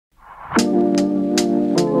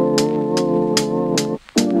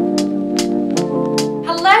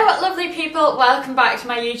welcome back to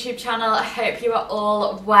my YouTube channel. I hope you are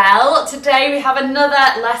all well. Today we have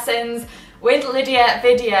another Lessons with Lydia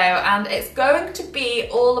video, and it's going to be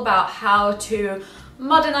all about how to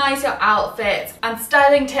modernize your outfits and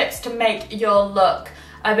styling tips to make your look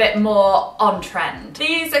a bit more on trend.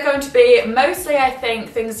 These are going to be mostly, I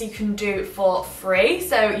think, things you can do for free,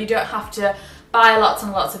 so you don't have to buy lots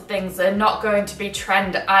and lots of things. They're not going to be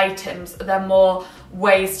trend items, they're more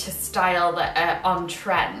ways to style that are on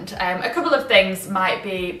trend. A couple of things might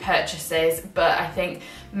be purchases, but I think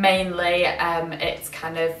mainly it's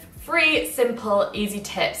kind of free, simple, easy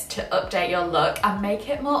tips to update your look and make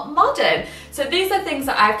it more modern. So these are things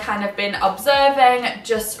that I've kind of been observing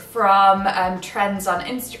just from trends on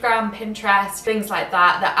Instagram, Pinterest, things like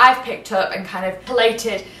that I've picked up and kind of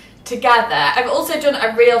collated together. I've also done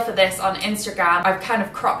a reel for this on Instagram. I've kind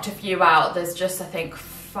of cropped a few out. There's just, I think,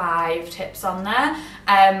 5 tips on there.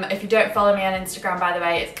 If you don't follow me on Instagram, by the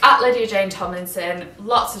way, it's at Lydia Jane Tomlinson.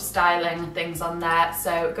 Lots of styling things on there,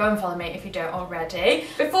 so go and follow me if you don't already.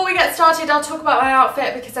 Before we get started, I'll talk about my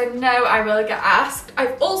outfit because I know I will get asked.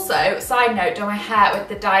 I've also, side note, done my hair with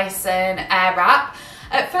the Dyson Airwrap.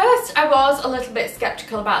 At first, I was a little bit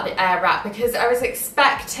skeptical about the Airwrap because I was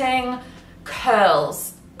expecting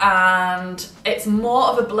curls, and it's more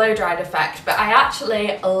of a blow-dried effect, but I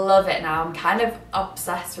actually love it now. I'm kind of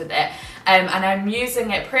obsessed with it, and I'm using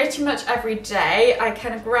it pretty much every day. I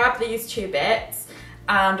kind of grab these 2 bits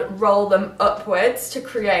and roll them upwards to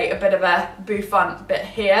create a bit of a bouffant bit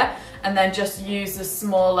here, and then just use the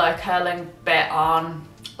smaller curling bit on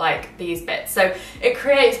like these bits. So it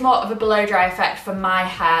creates more of a blow-dry effect for my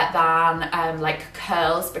hair than like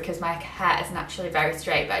curls, because my hair is naturally very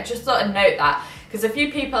straight. But I just thought I'd note that because a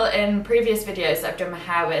few people in previous videos that I've done my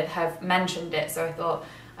hair with have mentioned it, so I thought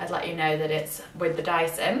I'd let you know that it's with the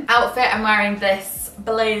Dyson. Outfit, I'm wearing this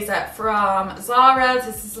blazer from Zara.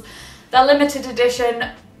 This is the limited edition.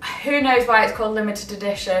 Who knows why it's called limited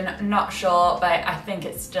edition, not sure, but I think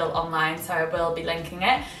it's still online, so I will be linking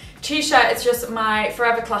it. T-shirt is just my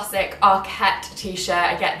Forever Classic Arquette t-shirt.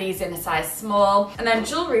 I get these in a size small. And then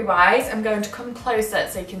jewellery wise, I'm going to come closer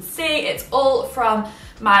so you can see it's all from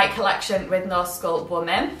my collection with North Skull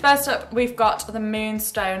Woman. First up, we've got the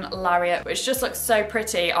Moonstone Lariat, which just looks so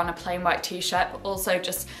pretty on a plain white t-shirt, but also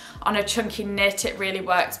just on a chunky knit, it really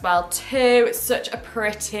works well too. It's such a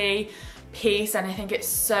pretty piece, and I think it's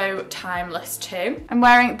so timeless too. I'm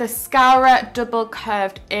wearing the Scoura double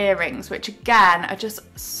curved earrings, which again are just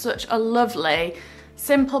such a lovely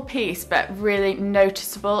simple piece, but really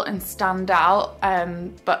noticeable and stand out,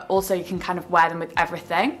 but also you can kind of wear them with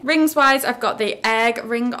everything. Rings wise, I've got the egg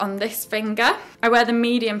ring on this finger. I wear the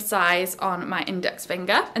medium size on my index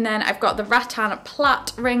finger, and then I've got the rattan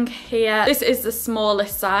plait ring here. This is the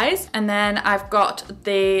smallest size, and then I've got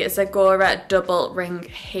the Zagora double ring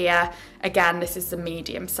here. Again, this is the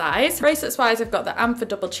medium size. Bracelets wise, I've got the Amphor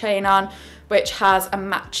double chain on, which has a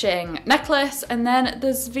matching necklace, and then the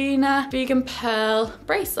Zvena vegan pearl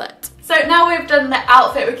bracelet. So now we've done the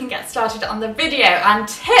outfit, we can get started on the video. And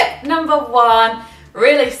tip number 1,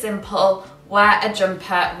 really simple, wear a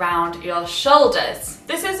jumper around your shoulders.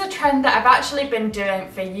 This is a trend that I've actually been doing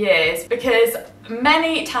for years, because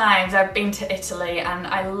many times I've been to Italy and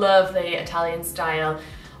I love the Italian style.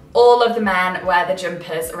 All of the men wear the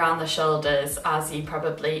jumpers around the shoulders, as you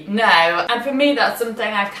probably know. And for me, that's something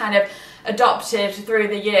I've kind of adopted through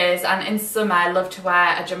the years. And in summer, I love to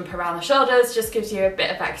wear a jumper around the shoulders. Just gives you a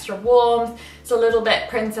bit of extra warmth. It's a little bit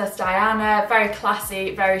Princess Diana, very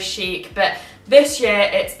classy, very chic. But this year,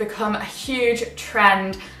 it's become a huge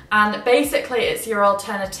trend. And basically, it's your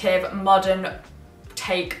alternative modern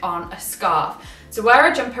take on a scarf. So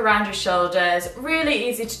wear a jumper around your shoulders, really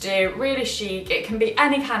easy to do, really chic. It can be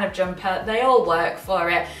any kind of jumper, they all work for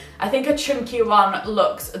it. I think a chunky one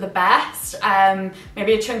looks the best.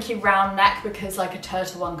 Maybe a chunky round neck, because like a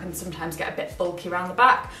turtle one can sometimes get a bit bulky around the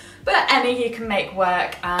back. But any you can make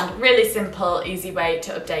work, and really simple, easy way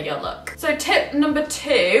to update your look. So tip number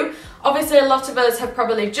 2, obviously a lot of us have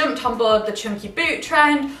probably jumped on board the chunky boot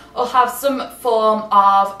trend, or have some form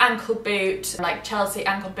of ankle boot, like Chelsea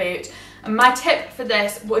ankle boot. And my tip for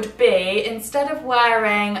this would be, instead of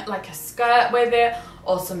wearing like a skirt with it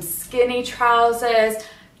or some skinny trousers,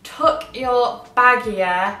 tuck your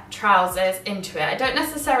baggier trousers into it. I don't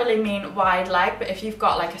necessarily mean wide leg, but if you've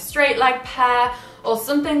got like a straight leg pair or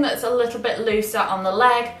something that's a little bit looser on the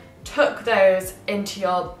leg, tuck those into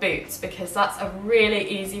your boots, because that's a really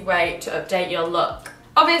easy way to update your look.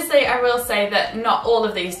 Obviously, I will say that not all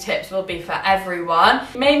of these tips will be for everyone.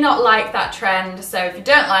 You may not like that trend, so if you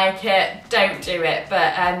don't like it, don't do it.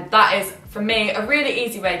 But that is, for me, a really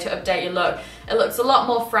easy way to update your look. It looks a lot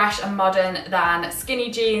more fresh and modern than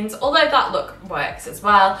skinny jeans, although that look works as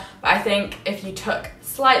well. But I think if you took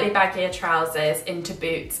slightly baggier trousers into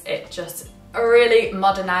boots, it just really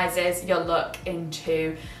modernizes your look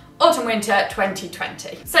into autumn winter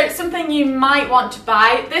 2020. So something you might want to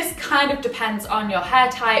buy, this kind of depends on your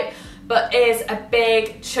hair type, but is a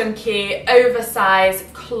big, chunky,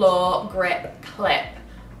 oversized claw grip clip.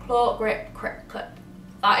 Claw grip clip.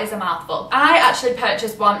 That is a mouthful. I actually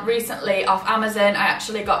purchased one recently off Amazon. I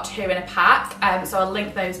actually got 2 in a pack, so I'll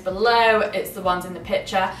link those below. It's the ones in the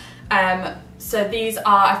picture. So these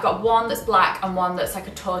are, I've got one that's black and one that's like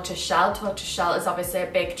a tortoise shell. Tortoise shell is obviously a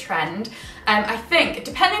big trend. I think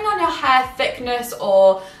depending on your hair thickness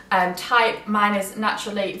or type, mine is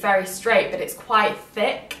naturally very straight, but it's quite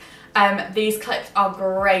thick. These clips are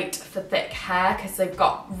great for thick hair because they've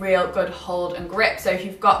got real good hold and grip. So if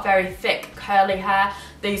you've got very thick curly hair,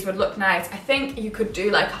 these would look nice. I think you could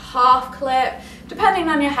do like a half clip, depending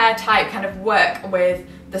on your hair type, kind of work with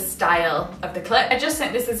the style of the clip. I just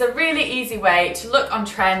think this is a really easy way to look on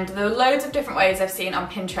trend. There are loads of different ways I've seen on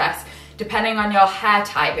Pinterest. Depending on your hair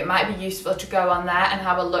type, it might be useful to go on there and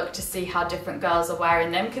have a look to see how different girls are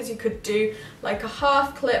wearing them, because you could do like a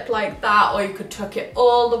half clip like that, or you could tuck it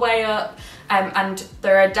all the way up, and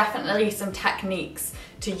there are definitely some techniques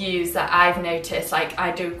to use that I've noticed. Like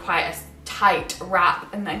I do quite a tight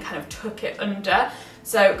wrap and then kind of tuck it under.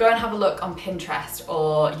 So go and have a look on Pinterest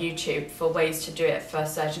or YouTube for ways to do it for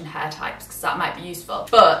certain hair types, because that might be useful.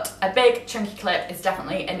 But a big chunky clip is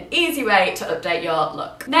definitely an easy way to update your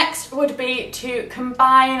look. Next would be to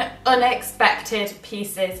combine unexpected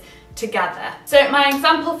pieces together. So my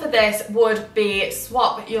example for this would be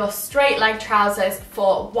swap your straight leg trousers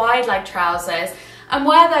for wide leg trousers and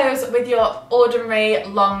wear those with your ordinary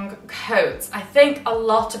long coats. I think a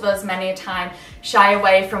lot of us many a time shy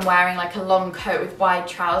away from wearing like a long coat with wide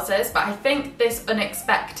trousers, but I think this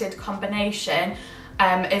unexpected combination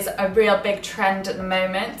is a real big trend at the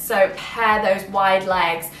moment. So pair those wide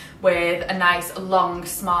legs with a nice long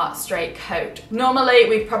smart straight coat. Normally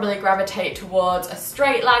we probably gravitate towards a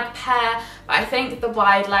straight leg pair, but I think the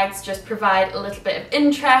wide legs just provide a little bit of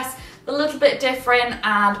interest, a little bit different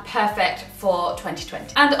and perfect for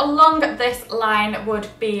 2020. And along this line would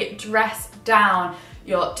be dress down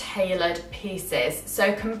your tailored pieces.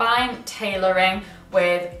 So combine tailoring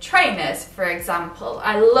with trainers, for example.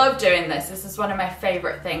 I love doing this. This is one of my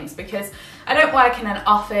favorite things because I don't work in an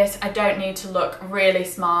office. I don't need to look really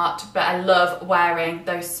smart, but I love wearing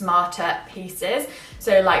those smarter pieces.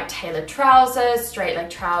 So like tailored trousers, straight leg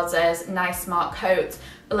trousers, nice smart coats,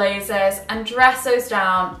 blazers, and dress those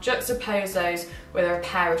down, juxtapose those with a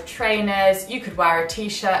pair of trainers. You could wear a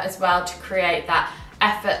t-shirt as well to create that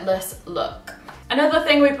effortless look. Another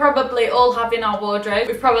thing we probably all have in our wardrobe,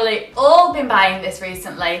 we've probably all been buying this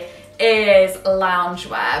recently, is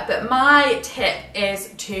loungewear. But my tip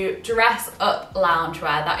is to dress up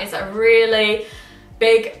loungewear. That is a really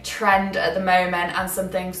big trend at the moment and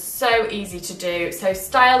something so easy to do. So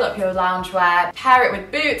style up your loungewear, pair it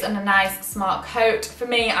with boots and a nice smart coat. For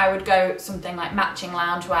me, I would go something like matching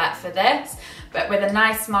loungewear for this, but with a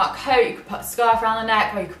nice smart coat. You could put a scarf around the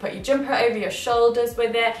neck, or you could put your jumper over your shoulders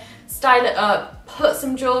with it, style it up, put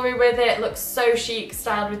some jewellery with it. It looks so chic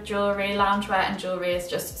styled with jewellery. Loungewear and jewellery is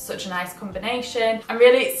just such a nice combination, and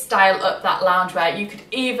really style up that loungewear. You could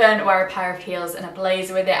even wear a pair of heels and a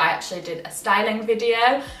blazer with it. I actually did a styling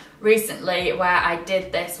video recently where I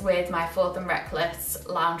did this with my Fourth and Reckless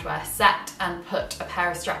loungewear set and put a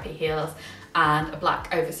pair of strappy heels and a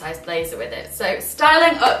black oversized blazer with it. So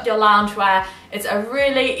styling up your loungewear is a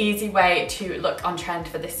really easy way to look on trend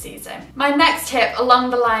for this season. My next tip along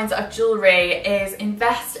the lines of jewellery is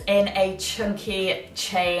invest in a chunky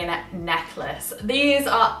chain necklace. These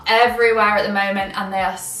are everywhere at the moment and they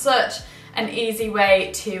are such an easy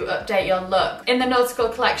way to update your look. In the Nautical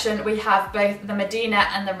collection we have both the Medina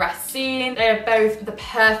and the Racine. They are both the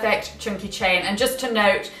perfect chunky chain, and just to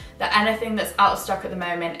note that anything that's out of stock at the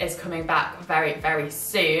moment is coming back very, very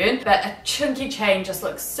soon. But a chunky chain just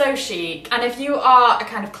looks so chic. And if you are a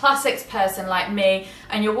kind of classics person like me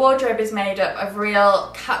and your wardrobe is made up of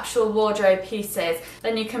real capsule wardrobe pieces,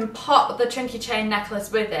 then you can pop the chunky chain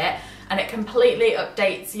necklace with it and it completely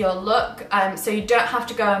updates your look. So you don't have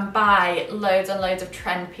to go and buy loads and loads of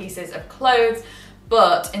trend pieces of clothes,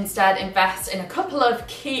 but instead invest in a couple of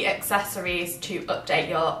key accessories to update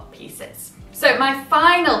your pieces. So my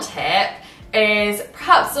final tip is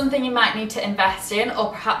perhaps something you might need to invest in,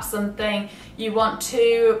 or perhaps something you want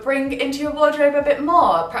to bring into your wardrobe a bit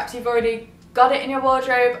more. Perhaps you've already got it in your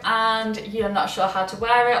wardrobe and you're not sure how to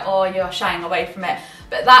wear it, or you're shying away from it.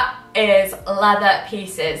 But that is leather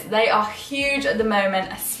pieces. They are huge at the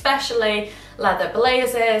moment, especially leather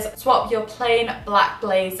blazers. Swap your plain black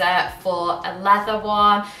blazer for a leather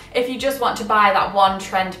one. If you just want to buy that one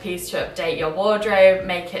trend piece to update your wardrobe,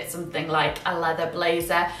 make it something like a leather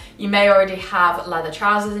blazer. You may already have leather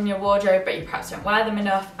trousers in your wardrobe, but you perhaps don't wear them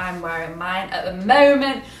enough. I'm wearing mine at the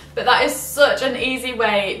moment. But that is such an easy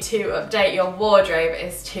way to update your wardrobe,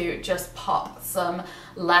 is to just pop some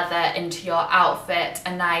leather into your outfit.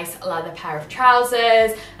 A nice leather pair of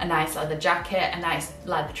trousers, a nice leather jacket, a nice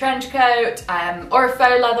leather trench coat, or a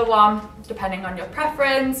faux leather one, depending on your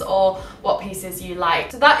preference or what pieces you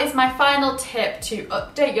like. So that is my final tip to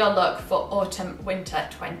update your look for autumn winter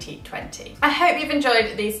 2020. I hope you've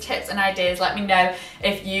enjoyed these tips and ideas. Let me know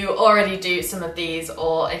if you already do some of these,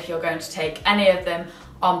 or if you're going to take any of them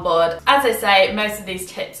on board. As I say, most of these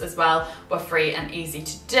tips as well were free and easy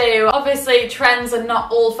to do. Obviously, trends are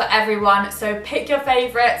not all for everyone, so pick your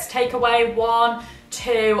favorites, take away 1,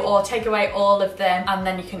 2, or take away all of them, and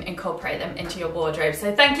then you can incorporate them into your wardrobe.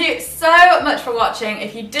 So thank you so much for watching.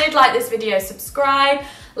 If you did like this video, subscribe.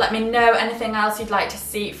 Let me know anything else you'd like to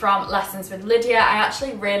see from Lessons with Lydia. I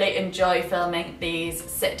actually really enjoy filming these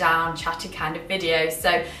sit down, chatty kind of videos.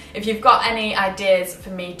 So if you've got any ideas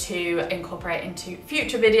for me to incorporate into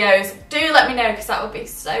future videos, do let me know, because that would be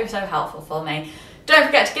so helpful for me. Don't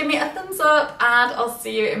forget to give me a thumbs up, and I'll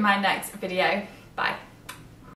see you in my next video. Bye.